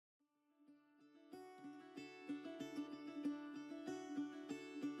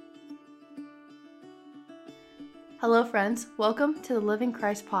Hello, friends. Welcome to the Living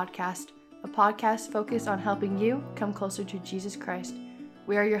Christ podcast, a podcast focused on helping you come closer to Jesus Christ.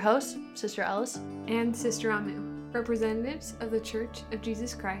 We are your hosts, Sister Ellis and Sister Amu, representatives of the Church of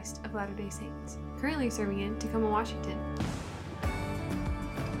Jesus Christ of Latter-day Saints, currently serving in Tacoma, Washington.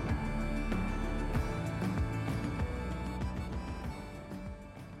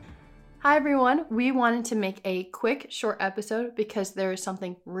 Hi, everyone. We wanted to make a quick, short episode because there is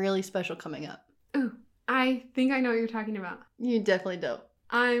something really special coming up. Ooh, I think I know what you're talking about. You definitely don't.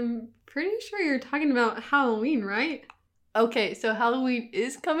 I'm pretty sure you're talking about Halloween, right? Okay, so Halloween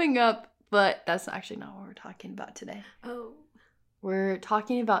is coming up, but that's actually not what we're talking about today. Oh. We're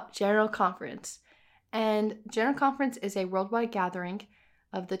talking about General Conference. And General Conference is a worldwide gathering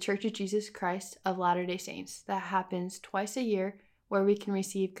of the Church of Jesus Christ of Latter-day Saints that happens twice a year, where we can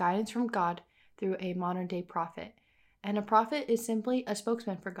receive guidance from God through a modern-day prophet. And a prophet is simply a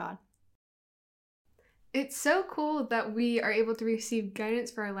spokesman for God. It's so cool that we are able to receive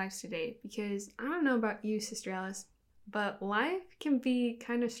guidance for our lives today, because I don't know about you, Sister Alice, but life can be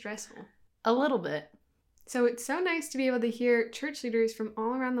kind of stressful. A little bit. So it's so nice to be able to hear church leaders from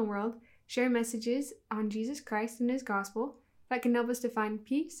all around the world share messages on Jesus Christ and His gospel that can help us to find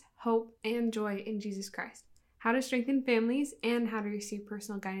peace, hope, and joy in Jesus Christ, how to strengthen families, and how to receive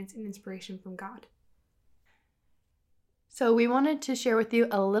personal guidance and inspiration from God. So we wanted to share with you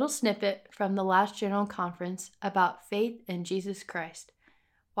a little snippet from the last General Conference about faith in Jesus Christ.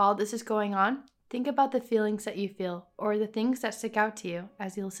 While this is going on, think about the feelings that you feel or the things that stick out to you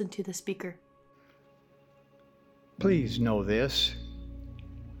as you listen to the speaker. Please know this.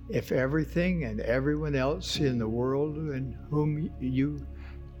 If everything and everyone else in the world in whom you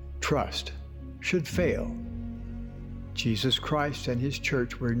trust should fail, Jesus Christ and His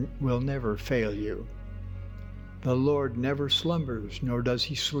church will never fail you. The Lord never slumbers, nor does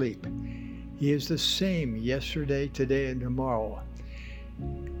He sleep. He is the same yesterday, today, and tomorrow.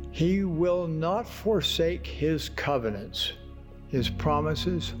 He will not forsake His covenants, His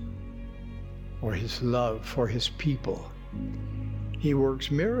promises, or His love for His people. He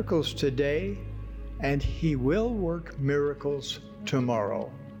works miracles today, and He will work miracles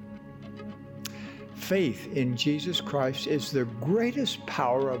tomorrow. Faith in Jesus Christ is the greatest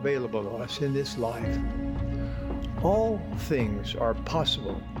power available to us in this life. All things are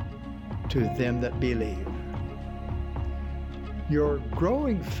possible to them that believe. Your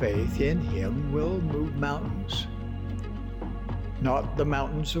growing faith in Him will move mountains, not the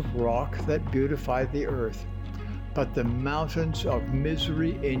mountains of rock that beautify the earth, but the mountains of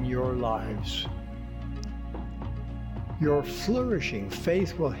misery in your lives. Your flourishing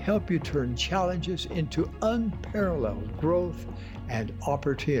faith will help you turn challenges into unparalleled growth and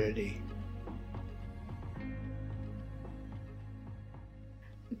opportunity.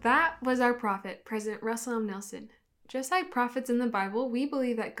 That was our prophet, President Russell M. Nelson. Just like prophets in the Bible, we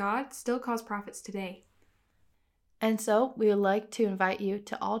believe that God still calls prophets today. And so we would like to invite you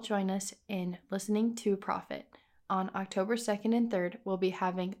to all join us in listening to a prophet. On October 2nd and 3rd, we'll be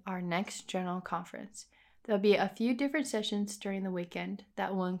having our next General Conference. There'll be a few different sessions during the weekend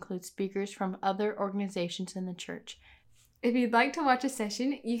that will include speakers from other organizations in the church. If you'd like to watch a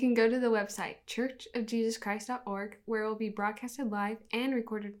session, you can go to the website churchofjesuschrist.org, where it will be broadcasted live and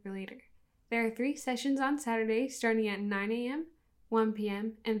recorded for later. There are 3 sessions on Saturday starting at 9 a.m., 1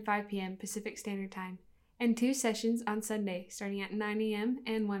 p.m., and 5 p.m. Pacific Standard Time, and 2 sessions on Sunday starting at 9 a.m.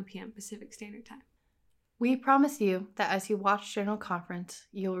 and 1 p.m. Pacific Standard Time. We promise you that as you watch General Conference,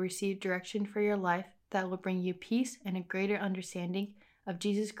 you'll receive direction for your life that will bring you peace and a greater understanding of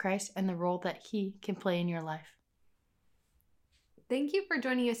Jesus Christ and the role that He can play in your life. Thank you for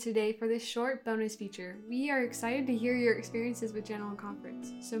joining us today for this short bonus feature. We are excited to hear your experiences with General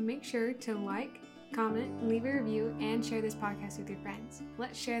Conference, so make sure to like, comment, leave a review, and share this podcast with your friends.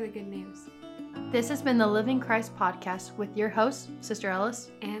 Let's share the good news. This has been the Living Christ podcast with your hosts, Sister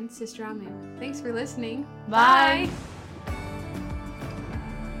Ellis and Sister Amu. Thanks for listening. Bye.